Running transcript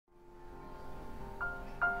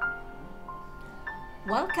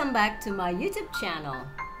Welcome back to my YouTube channel.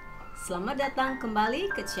 Selamat datang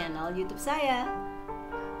kembali ke channel YouTube saya.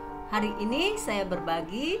 Hari ini saya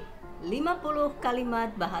berbagi 50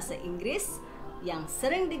 kalimat bahasa Inggris yang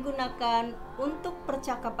sering digunakan untuk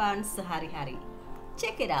percakapan sehari-hari.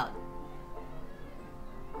 Check it out.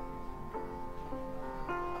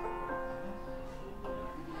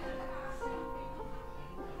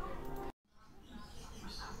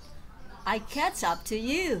 I catch up to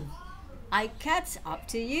you. I catch up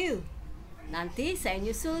to you. Nanti saya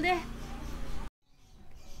nyusul deh.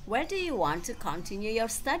 Where do you want to continue your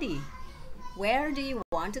study? Where do you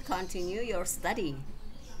want to continue your study?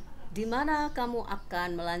 Di mana kamu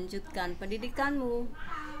akan melanjutkan pendidikanmu?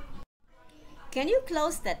 Can you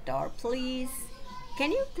close that door, please?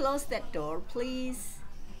 Can you close that door, please?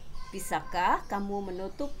 Bisakah kamu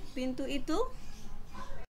menutup pintu itu?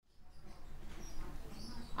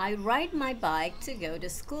 I ride my bike to go to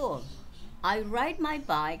school. I ride my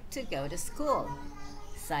bike to go to school.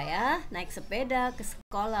 Saya naik sepeda ke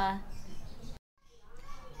sekolah.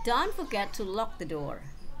 Don't forget to lock the door.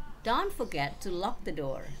 Don't forget to lock the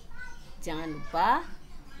door. Jangan lupa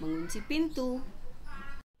mengunci pintu.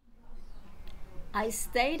 I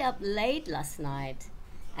stayed up late last night,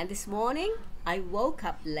 and this morning I woke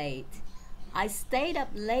up late. I stayed up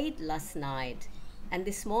late last night, and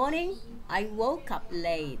this morning I woke up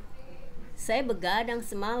late. Saya begadang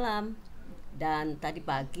semalam, dan tadi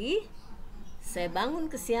pagi saya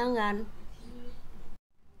bangun kesiangan.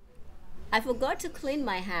 I forgot to clean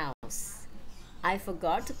my house. I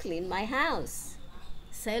forgot to clean my house.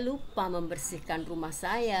 Saya lupa membersihkan rumah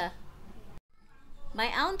saya.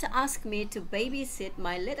 My aunt asked me to babysit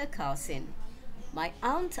my little cousin. My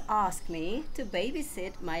aunt asked me to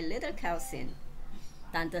babysit my little cousin.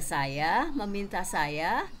 Tante saya meminta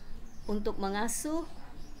saya untuk mengasuh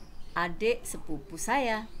adik sepupu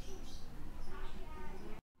saya.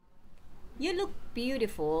 You look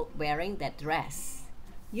beautiful wearing that dress.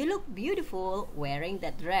 You look beautiful wearing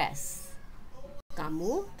that dress.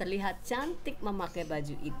 Kamu terlihat cantik memakai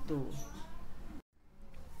baju itu.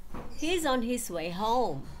 He's on his way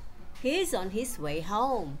home. He's on his way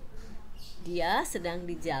home. Dia sedang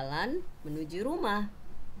di jalan menuju rumah.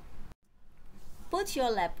 Put your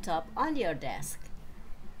laptop on your desk.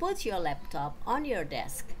 Put your laptop on your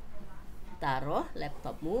desk. Taruh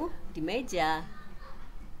laptopmu di meja.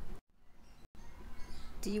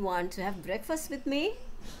 Do you want to have breakfast with me?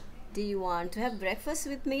 Do you want to have breakfast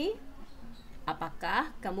with me?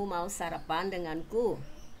 Apakah kamu mau sarapan denganku?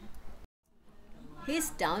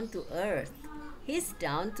 He's down to earth. He's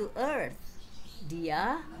down to earth.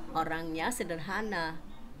 Dia orangnya sederhana.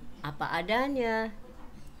 Apa adanya.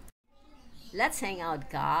 Let's hang out,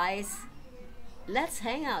 guys. Let's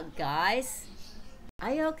hang out, guys.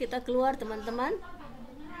 Ayo kita keluar, teman-teman.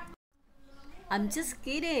 I'm just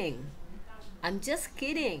kidding. I'm just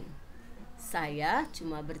kidding. Saya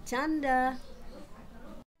cuma bercanda.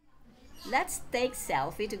 Let's take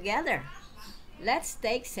selfie together. Let's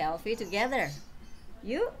take selfie together.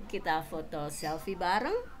 Yuk kita foto selfie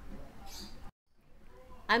bareng.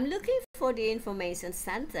 I'm looking for the information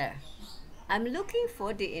center. I'm looking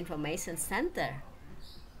for the information center.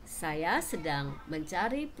 Saya sedang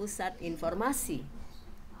mencari pusat informasi.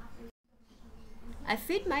 I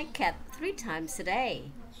feed my cat 3 times a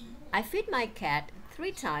day. I feed my cat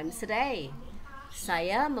 3 times a day.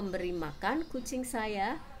 Saya memberi makan kucing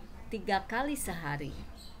saya 3 kali sehari.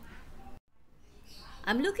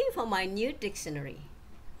 I'm looking for my new dictionary.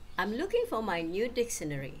 I'm looking for my new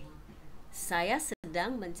dictionary. Saya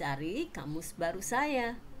sedang mencari kamus baru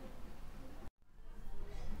saya.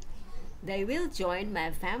 They will join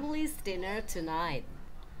my family's dinner tonight.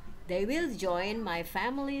 They will join my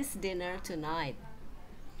family's dinner tonight.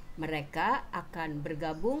 Mereka akan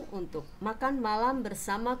bergabung untuk makan malam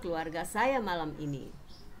bersama keluarga saya malam ini.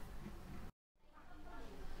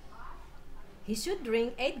 He should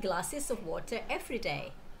drink 8 glasses of water every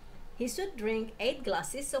day. He should drink 8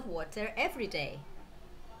 glasses of water every day.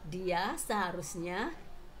 Dia seharusnya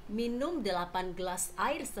minum 8 gelas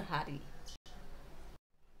air sehari.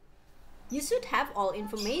 You should have all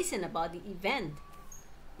information about the event.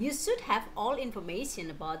 You should have all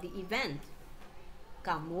information about the event.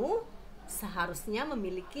 Kamu seharusnya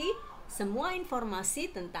memiliki semua informasi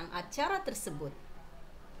tentang acara tersebut.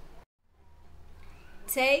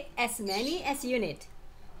 Take as many as you need.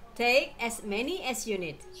 Take as many as you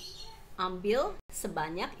need. Ambil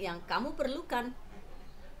sebanyak yang kamu perlukan.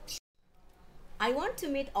 I want to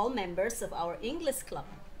meet all members of our English club.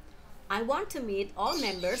 I want to meet all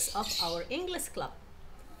members of our English club.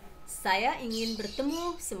 Saya ingin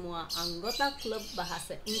bertemu semua anggota klub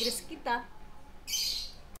bahasa Inggris kita.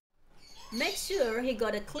 Make sure he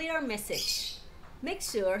got a clear message. Make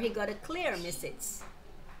sure he got a clear message.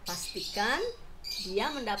 Pastikan dia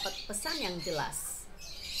mendapat pesan yang jelas.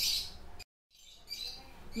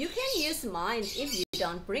 You can use mine if you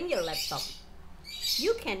don't bring your laptop.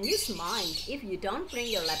 You can use mine if you don't bring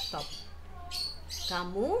your laptop.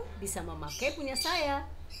 Kamu bisa memakai punya saya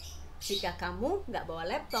jika kamu nggak bawa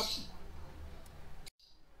laptop.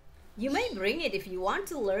 You may bring it if you want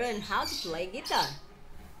to learn how to play guitar.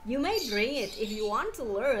 You may bring it if you want to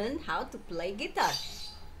learn how to play guitar.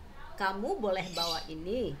 Kamu boleh bawa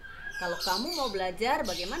ini kalau kamu mau belajar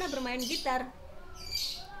bagaimana bermain gitar.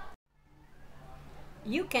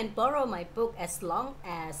 You can borrow my book as long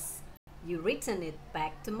as you return it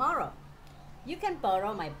back tomorrow. You can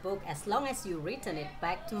borrow my book as long as you return it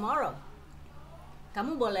back tomorrow.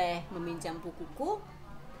 Kamu boleh meminjam bukuku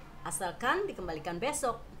asalkan dikembalikan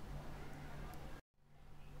besok.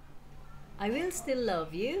 I will still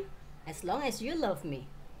love you as long as you love me.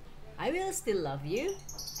 I will still love you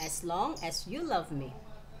as long as you love me.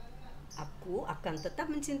 Aku akan tetap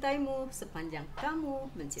mencintaimu sepanjang kamu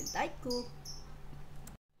mencintaiku.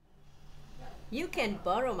 You can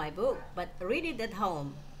borrow my book, but read it at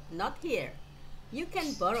home, not here. You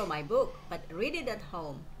can borrow my book, but read it at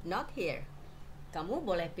home, not here. Kamu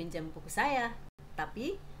boleh pinjam buku saya,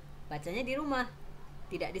 tapi bacanya di rumah,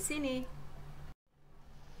 tidak di sini.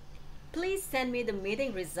 Please send me the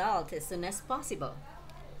meeting result as soon as possible.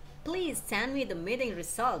 Please send me the meeting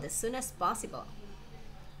result as soon as possible.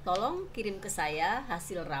 Tolong kirim ke saya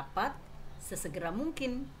hasil rapat sesegera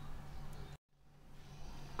mungkin.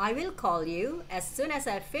 I will call you as soon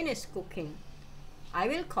as I finish cooking.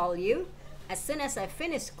 I will call you as soon as I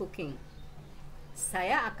finish cooking.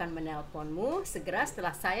 Saya akan menelponmu segera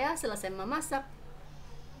setelah saya selesai memasak.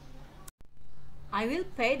 I will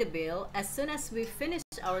pay the bill as soon as we finish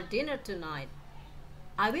our dinner tonight.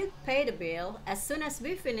 I will pay the bill as soon as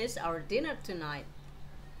we finish our dinner tonight.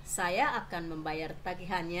 Saya akan membayar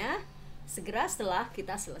tagihannya segera setelah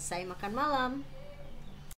kita selesai makan malam.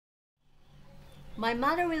 My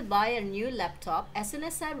mother will buy a new laptop as soon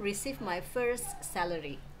as I receive my first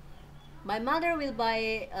salary. My mother will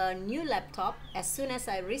buy a new laptop as soon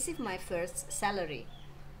as I receive my first salary.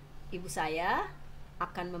 Ibu saya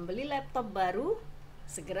akan membeli laptop baru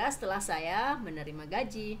segera setelah saya menerima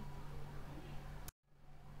gaji.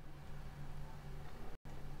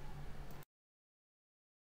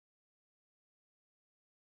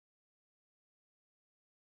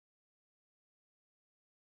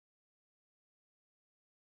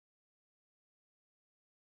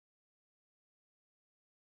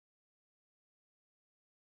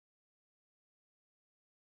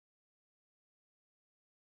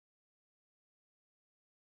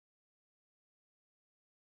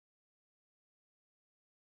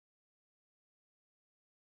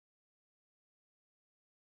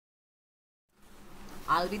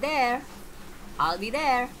 I'll be there. I'll be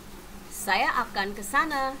there. Saya akan ke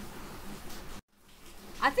sana.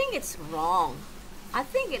 I think it's wrong. I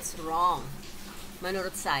think it's wrong.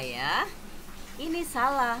 Menurut saya, ini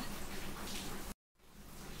salah.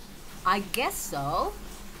 I guess so.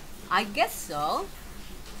 I guess so.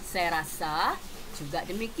 Saya rasa juga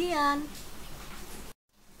demikian.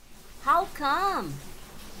 How come?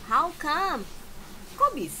 How come?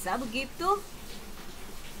 Kok bisa begitu?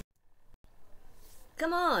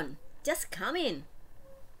 Come on, just come in.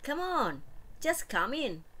 Come on, just come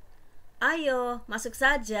in. Ayo, masuk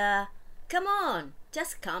saja. Come on,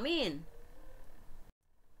 just come in.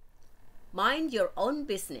 Mind your own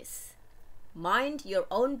business. Mind your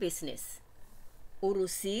own business.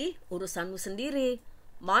 Urusi urusanmu sendiri.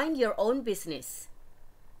 Mind your own business.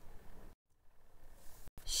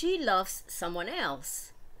 She loves someone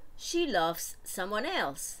else. She loves someone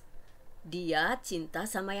else. Dia cinta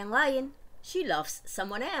sama yang lain. She loves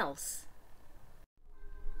someone else.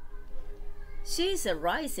 She's a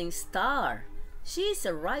rising star. She's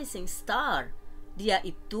a rising star. Dia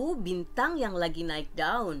itu bintang yang lagi naik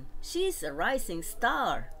daun. She's a rising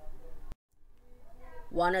star.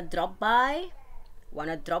 Wanna drop by?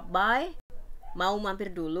 Wanna drop by? Mau mampir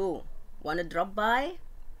dulu? Wanna drop by?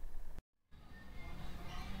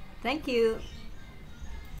 Thank you.